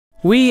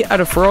We at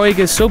the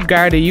Foróige Sub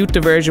Garda Youth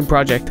Diversion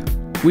Project.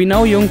 We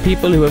know young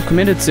people who have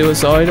committed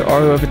suicide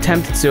or who have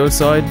attempted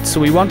suicide, so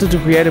we wanted to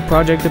create a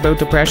project about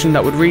depression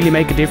that would really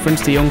make a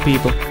difference to young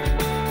people.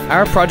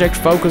 Our project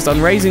focused on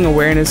raising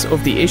awareness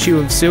of the issue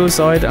of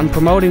suicide and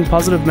promoting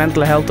positive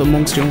mental health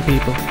amongst young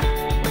people.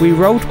 We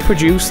wrote,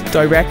 produced,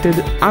 directed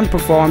and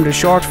performed a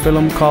short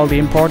film called The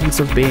Importance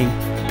of Being,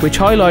 which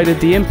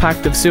highlighted the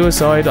impact of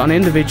suicide on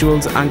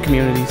individuals and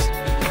communities.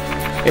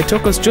 It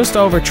took us just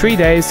over 3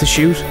 days to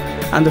shoot,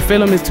 and the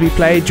film is to be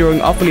played during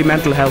Offaly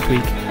Mental Health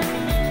Week.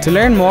 To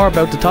learn more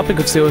about the topic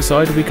of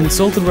suicide, we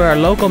consulted with our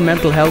local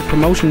mental health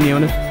promotion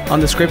unit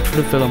on the script for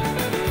the film.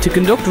 To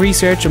conduct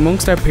research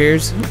amongst our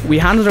peers, we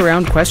handed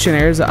around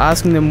questionnaires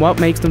asking them what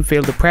makes them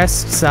feel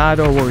depressed, sad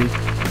or worried.